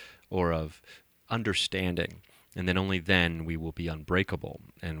truth, or of understanding. And then only then we will be unbreakable,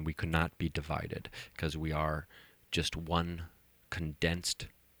 and we could not be divided, because we are just one condensed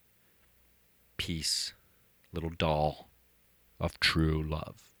piece, little doll of true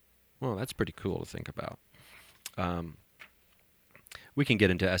love. Well, that's pretty cool to think about. We can get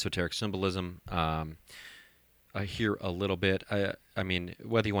into esoteric symbolism here a little bit. I mean,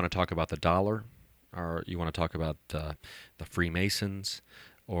 whether you want to talk about the dollar, or you want to talk about the Freemasons,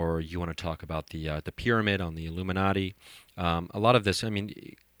 or you want to talk about the pyramid on the Illuminati, a lot of this, I mean,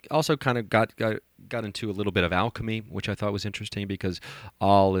 also kind of got into a little bit of alchemy, which I thought was interesting, because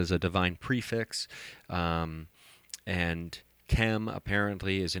Al is a divine prefix, and Chem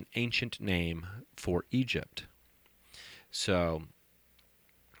apparently is an ancient name for Egypt. So,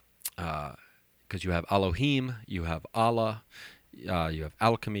 because you have Elohim, you have Allah, you have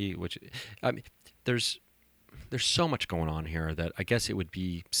alchemy, which, I mean, there's so much going on here that I guess it would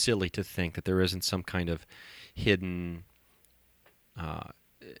be silly to think that there isn't some kind of hidden,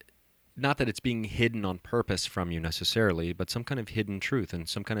 not that it's being hidden on purpose from you necessarily, but some kind of hidden truth and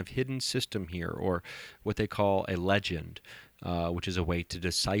some kind of hidden system here, or what they call a legend, which is a way to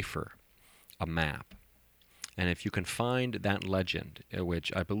decipher a map. And if you can find that legend,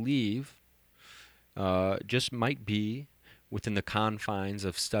 which I believe just might be within the confines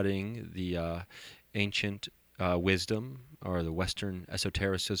of studying the ancient wisdom or the Western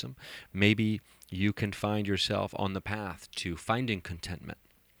esotericism, maybe you can find yourself on the path to finding contentment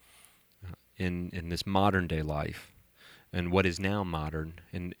in this modern day life, and what is now modern,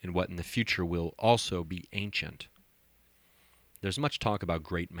 and what in the future will also be ancient. There's much talk about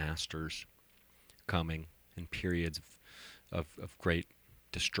great masters coming in periods of great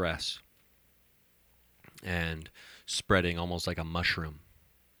distress and spreading almost like a mushroom.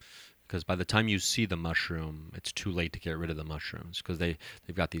 Because by the time you see the mushroom, it's too late to get rid of the mushrooms, because they've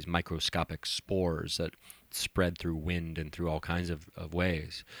got these microscopic spores that spread through wind and through all kinds of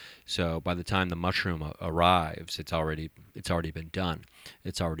ways. So by the time the mushroom arrives, it's already been done.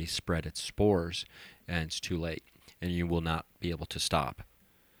 It's already spread its spores, and it's too late, and you will not be able to stop.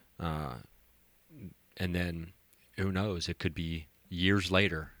 And then, who knows, it could be years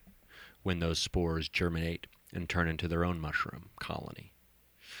later when those spores germinate and turn into their own mushroom colony.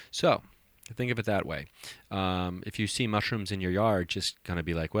 So, think of it that way. If you see mushrooms in your yard, just kind of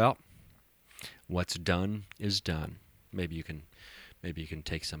be like, well, what's done is done. Maybe you can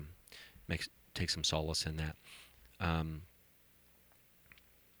take some solace in that.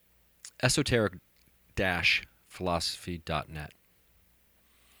 Esoteric-philosophy.net.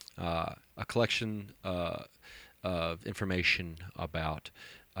 A collection of information about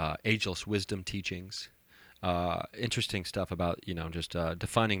ageless wisdom teachings. Interesting stuff about, just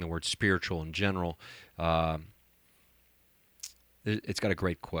defining the word spiritual in general. It's got a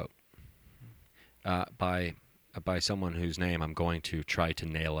great quote by someone whose name I'm going to try to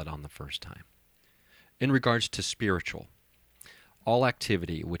nail it on the first time. In regards to spiritual, all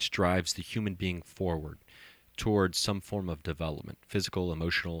activity which drives the human being forward towards some form of development, physical,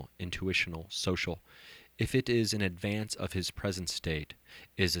 emotional, intuitional, social, if it is in advance of his present state,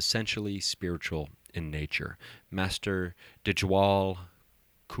 is essentially spiritual in nature. Master Djwal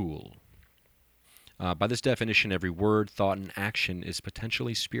Khul. By this definition, every word, thought, and action is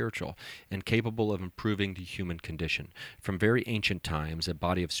potentially spiritual and capable of improving the human condition. From very ancient times, a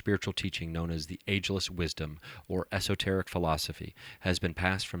body of spiritual teaching known as the ageless wisdom or esoteric philosophy has been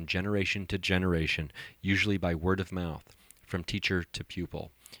passed from generation to generation, usually by word of mouth, from teacher to pupil.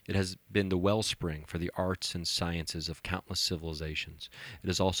 It has been the wellspring for the arts and sciences of countless civilizations. It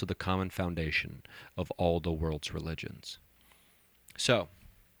is also the common foundation of all the world's religions. So,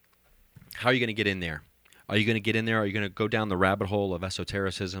 how are you going to get in there? Are you going to get in there? Are you going to go down the rabbit hole of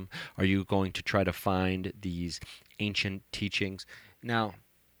esotericism? Are you going to try to find these ancient teachings? Now,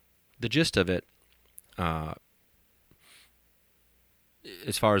 the gist of it, as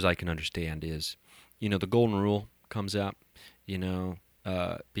far as I can understand, is, the golden rule comes up, be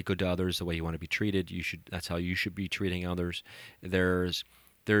good to others the way you want to be treated. That's how you should be treating others. There's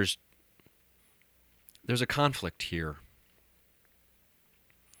a conflict here,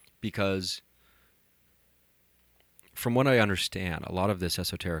 because from what I understand, a lot of this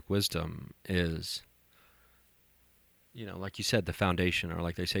esoteric wisdom is, like you said, the foundation, or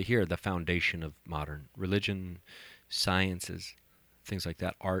like they say here, the foundation of modern religion, sciences, things like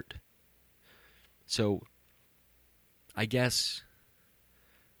that, art, So I guess,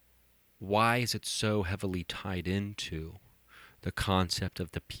 why is it so heavily tied into the concept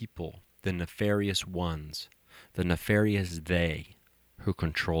of the people, the nefarious ones, the nefarious they who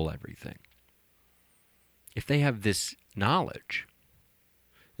control everything? If they have this knowledge,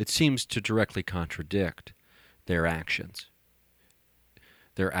 it seems to directly contradict their actions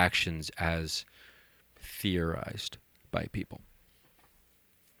as theorized by people.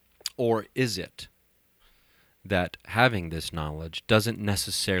 Or is it that having this knowledge doesn't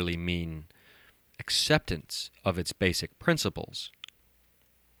necessarily mean acceptance of its basic principles,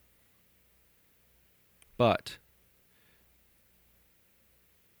 but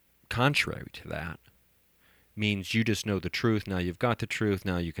contrary to that, means you just know the truth. Now you've got the truth.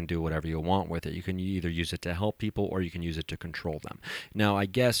 Now you can do whatever you want with it. You can either use it to help people or you can use it to control them. Now, I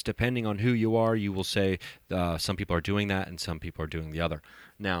guess depending on who you are, you will say some people are doing that and some people are doing the other.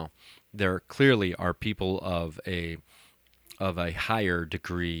 Now, there clearly are people of a higher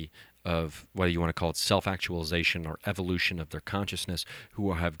degree of, whether you want to call it self-actualization or evolution of their consciousness,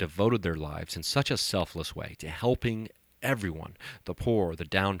 who have devoted their lives in such a selfless way to helping everyone, the poor, the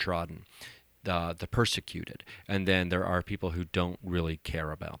downtrodden, the persecuted. And then there are people who don't really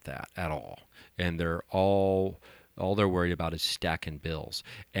care about that at all. And they're all they're worried about is stacking bills.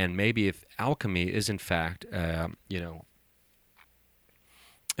 And maybe if alchemy is in fact, an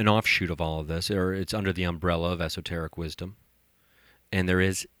offshoot of all of this, or it's under the umbrella of esoteric wisdom, and there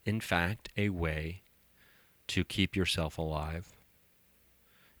is in fact a way to keep yourself alive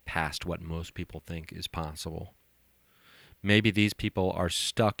past what most people think is possible. Maybe these people are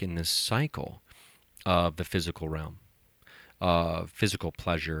stuck in this cycle of the physical realm, physical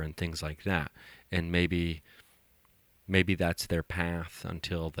pleasure and things like that. And maybe that's their path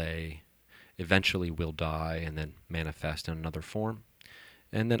until they eventually will die and then manifest in another form.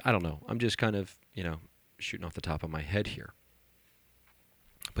 And then, I don't know, I'm just kind of, shooting off the top of my head here.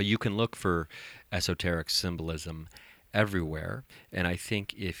 But you can look for esoteric symbolism everywhere. And I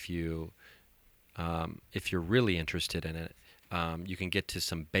think if you're really interested in it, you can get to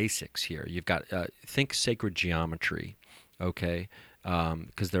some basics here. You've got, think sacred geometry, okay?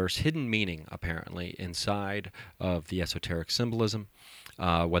 Because there's hidden meaning, apparently, inside of the esoteric symbolism.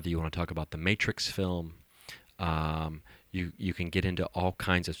 Whether you want to talk about the Matrix film, you can get into all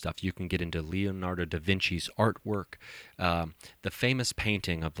kinds of stuff. You can get into Leonardo da Vinci's artwork. The famous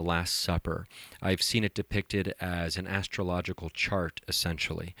painting of the Last Supper, I've seen it depicted as an astrological chart,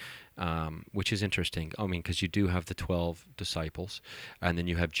 essentially, which is interesting. I mean, because you do have the 12 disciples, and then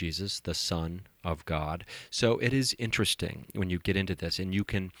you have Jesus, the Son of God. So it is interesting when you get into this, and you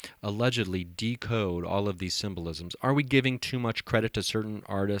can allegedly decode all of these symbolisms. Are we giving too much credit to certain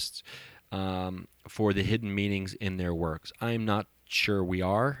artists for the hidden meanings in their works? I'm not sure we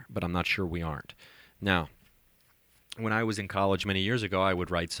are, but I'm not sure we aren't. Now, when I was in college many years ago, I would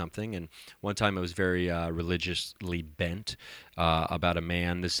write something, and one time it was very religiously bent about a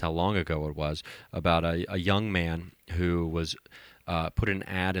man, this is how long ago it was, about a young man who was put an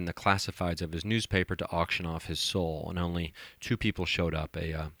ad in the classifieds of his newspaper to auction off his soul, and only two people showed up,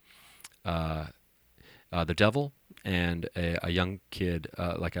 the devil and a young kid,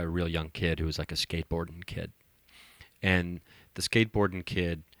 like a real young kid who was like a skateboarding kid. And the skateboarding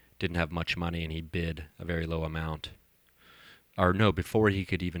kid didn't have much money, and he bid a very low amount. Or no, before he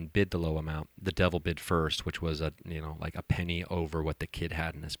could even bid the low amount, the devil bid first, which was like a penny over what the kid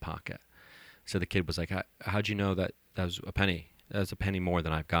had in his pocket. So the kid was like, "How'd you know that was a penny? That's a penny more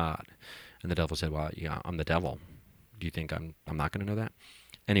than I've got." And the devil said, "Well, yeah, I'm the devil. Do you think I'm not going to know that?"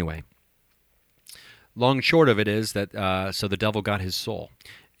 Anyway, long and short of it is that so the devil got his soul,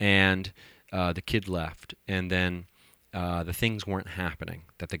 and the kid left, and then the things weren't happening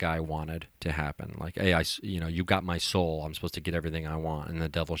that the guy wanted to happen. Like, hey, you got my soul. I'm supposed to get everything I want. And the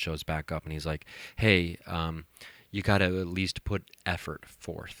devil shows back up, and he's like, hey, you got to at least put effort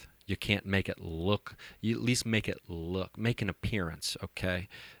forth. You can't make it look. You at least make it look. Make an appearance, okay?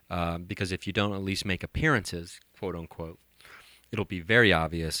 Because if you don't at least make appearances, quote unquote, it'll be very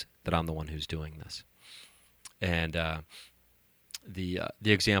obvious that I'm the one who's doing this. And the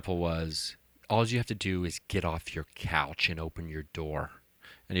example was, all you have to do is get off your couch and open your door.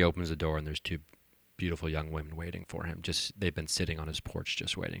 And he opens the door, and there's two beautiful young women waiting for him. They've been sitting on his porch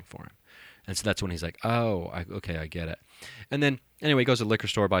just waiting for him. And so that's when he's like, oh, okay, I get it. And then, anyway, he goes to the liquor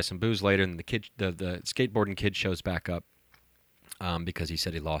store, buys some booze later, and the skateboarding kid shows back up because he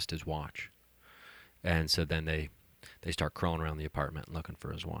said he lost his watch. And so then they start crawling around the apartment looking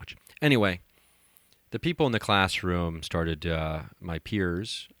for his watch. Anyway, the people in the classroom started, my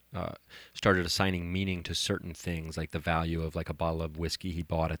peers, started assigning meaning to certain things, like the value of like a bottle of whiskey he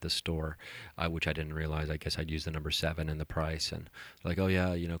bought at the store, which I didn't realize. I guess I'd use the number 7 in the price, and like, oh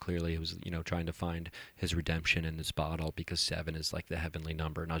yeah, clearly he was, trying to find his redemption in this bottle because 7 is like the heavenly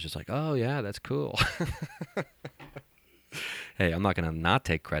number, and I was just like, oh yeah, that's cool. Hey, I'm not going to not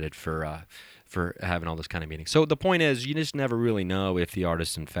take credit for having all this kind of meaning. So the point is, you just never really know if the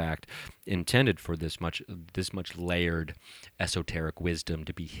artist, in fact, intended for this much layered esoteric wisdom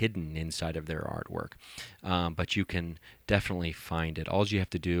to be hidden inside of their artwork. But you can definitely find it. All you have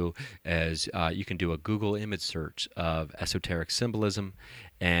to do is you can do a Google image search of esoteric symbolism,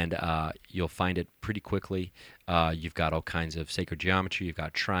 and you'll find it pretty quickly. You've got all kinds of sacred geometry. You've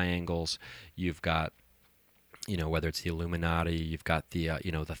got triangles. You've got whether it's the Illuminati, you've got the,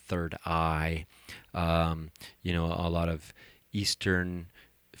 the third eye, a lot of Eastern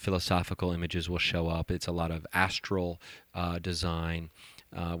philosophical images will show up. It's a lot of astral design.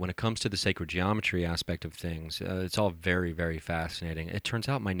 When it comes to the sacred geometry aspect of things, it's all very, very fascinating. It turns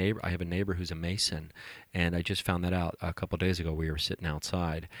out I have a neighbor who's a Mason, and I just found that out a couple of days ago. We were sitting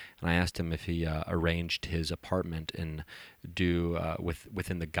outside, and I asked him if he arranged his apartment and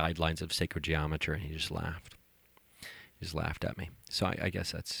within the guidelines of sacred geometry, and he just laughed. He just laughed at me. So I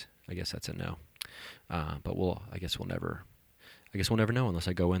guess that's a no. But we'll never know unless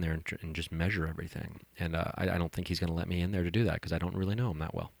I go in there and just measure everything. And I don't think he's going to let me in there to do that because I don't really know him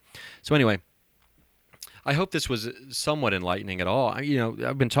that well. So anyway, I hope this was somewhat enlightening at all.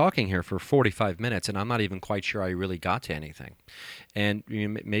 I've been talking here for 45 minutes, and I'm not even quite sure I really got to anything. And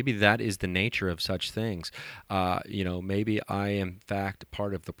maybe that is the nature of such things. Maybe I am, in fact,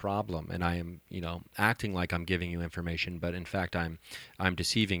 part of the problem, and I am, acting like I'm giving you information, but in fact, I'm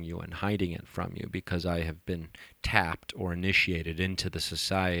deceiving you and hiding it from you because I have been tapped or initiated into the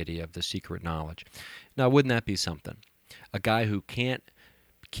society of the secret knowledge. Now, wouldn't that be something? A guy who can't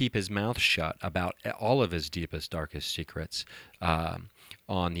keep his mouth shut about all of his deepest, darkest secrets on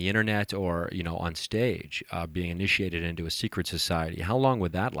the internet or, on stage, being initiated into a secret society. How long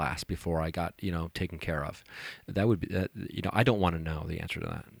would that last before I got, taken care of? That would be, I don't want to know the answer to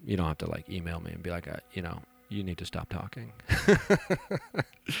that. You don't have to email me and be like, you need to stop talking.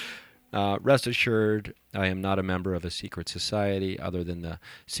 Rest assured, I am not a member of a secret society other than the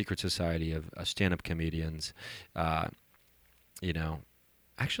secret society of stand-up comedians.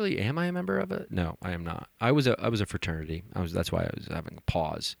 Actually, am I a member of it? No, I am not. I was a fraternity. That's why I was having a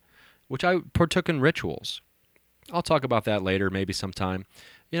pause, which I partook in rituals. I'll talk about that later, maybe sometime.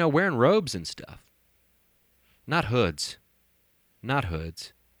 Wearing robes and stuff. Not hoods.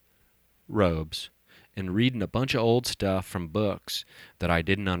 Robes. And reading a bunch of old stuff from books that I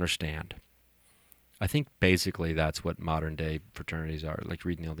didn't understand. I think basically that's what modern day fraternities are, like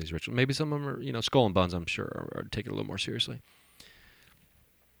reading all these rituals. Maybe some of them are, Skull and Bones, I'm sure, are taking it a little more seriously.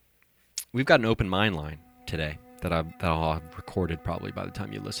 We've got an open mind line today that I'll have recorded probably by the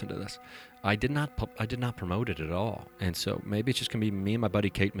time you listen to this. I did not promote it at all, and so maybe it's just gonna be me and my buddy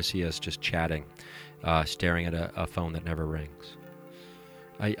Kate Macias just chatting, staring at a phone that never rings.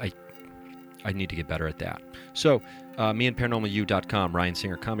 I need to get better at that. So, meandparanormalu.com,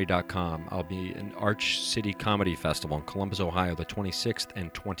 RyanSingerComedy.com. I'll be in Arch City Comedy Festival in Columbus, Ohio, the 26th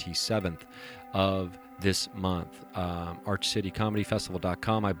and 27th of this month.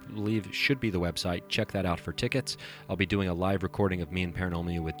 ArchCityComedyFestival.com, I believe, should be the website. Check that out for tickets. I'll be doing a live recording of Me and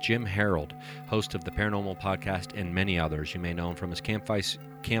Paranormal You with Jim Harold, host of the Paranormal Podcast and many others. You may know him from his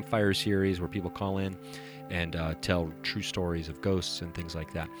Campfire series where people call in and tell true stories of ghosts and things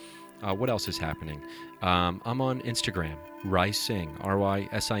like that. What else is happening? I'm on Instagram, Rysing,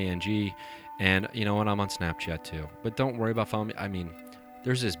 RYSING, and I'm on Snapchat too. But don't worry about following me.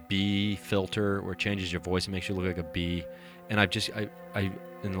 There's this bee filter where it changes your voice and makes you look like a bee. And I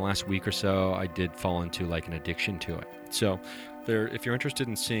in the last week or so, I did fall into an addiction to it. So if you're interested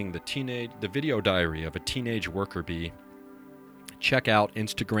in seeing the video diary of a teenage worker bee, check out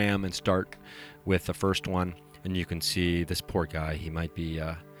Instagram and start with the first one. And you can see this poor guy. He might be,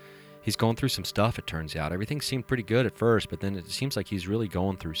 he's going through some stuff, it turns out. Everything seemed pretty good at first, but then it seems like he's really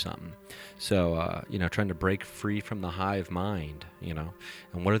going through something. So, trying to break free from the hive mind, and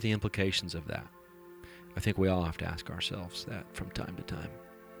what are the implications of that? I think we all have to ask ourselves that from time to time.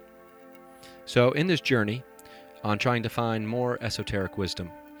 So, in this journey on trying to find more esoteric wisdom,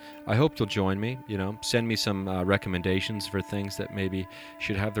 I hope you'll join me, send me some recommendations for things that maybe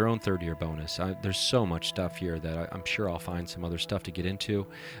should have their own third-year bonus. There's so much stuff here that I'm sure I'll find some other stuff to get into.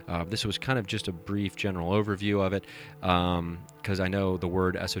 This was kind of just a brief general overview of it. because I know the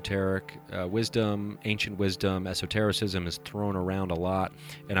word esoteric wisdom, ancient wisdom, esotericism is thrown around a lot,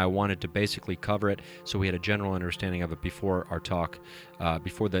 and I wanted to basically cover it so we had a general understanding of it before our talk,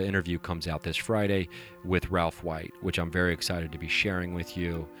 before the interview comes out this Friday with Ralph White, which I'm very excited to be sharing with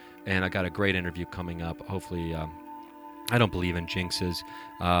you. And I got a great interview coming up. Hopefully, I don't believe in jinxes.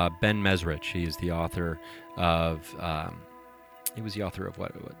 Ben Mesrich, he's the author of, he was the author of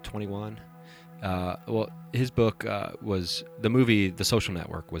what 21? Well, his book was, the movie The Social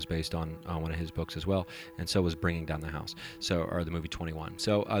Network was based on one of his books as well, and so was Bringing Down the House, or the movie 21.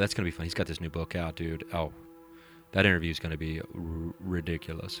 So that's going to be fun. He's got this new book out, dude. Oh, that interview is going to be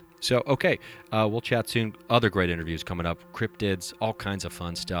ridiculous. So, okay, we'll chat soon. Other great interviews coming up, cryptids, all kinds of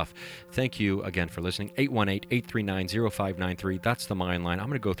fun stuff. Thank you again for listening. 818-839-0593. That's the Mind Line. I'm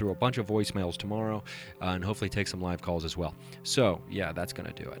going to go through a bunch of voicemails tomorrow and hopefully take some live calls as well. So, yeah, that's going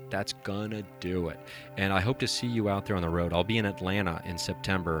to do it. That's going to do it. And I hope to see you out there on the road. I'll be in Atlanta in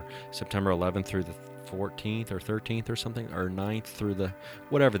September 11th through the 14th or 13th or something, or 9th through the,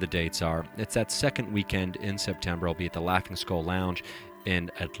 whatever the dates are. It's that second weekend in September. I'll be at the Laughing Skull Lounge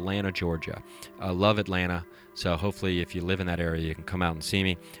in Atlanta, Georgia. I love Atlanta, so hopefully if you live in that area, you can come out and see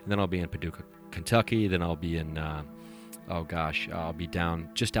me. And then I'll be in Paducah, Kentucky. Then I'll be in, I'll be down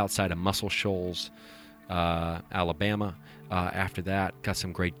just outside of Muscle Shoals, Alabama. After that, got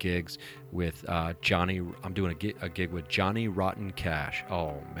some great gigs with Johnny. I'm doing a gig with Johnny Rotten Cash.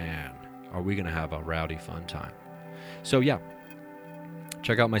 Oh, man. Are we going to have a rowdy fun time? So, yeah,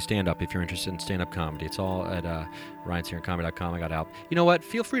 check out my stand-up if you're interested in stand-up comedy. It's all at ryansearoncomedy.com. I got out. You know what?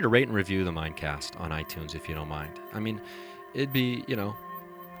 Feel free to rate and review the Mindcast on iTunes if you don't mind. I mean, it'd be,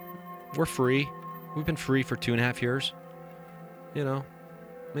 we're free. We've been free for 2.5 years.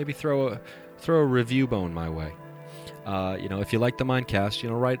 Maybe throw a review bone my way. If you like the Mindcast,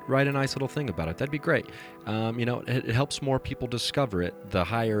 write a nice little thing about it. That'd be great. It helps more people discover it. The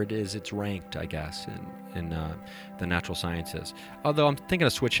higher it is, it's ranked, I guess, in the natural sciences. Although I'm thinking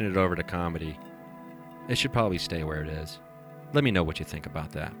of switching it over to comedy. It should probably stay where it is. Let me know what you think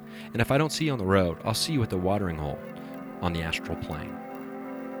about that. And if I don't see you on the road, I'll see you at the watering hole on the astral plane.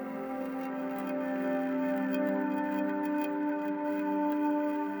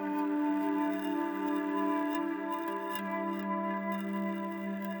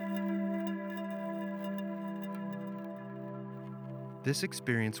 This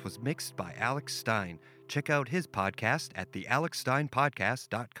experience was mixed by Alex Stein. Check out his podcast at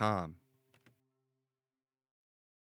thealexsteinpodcast.com.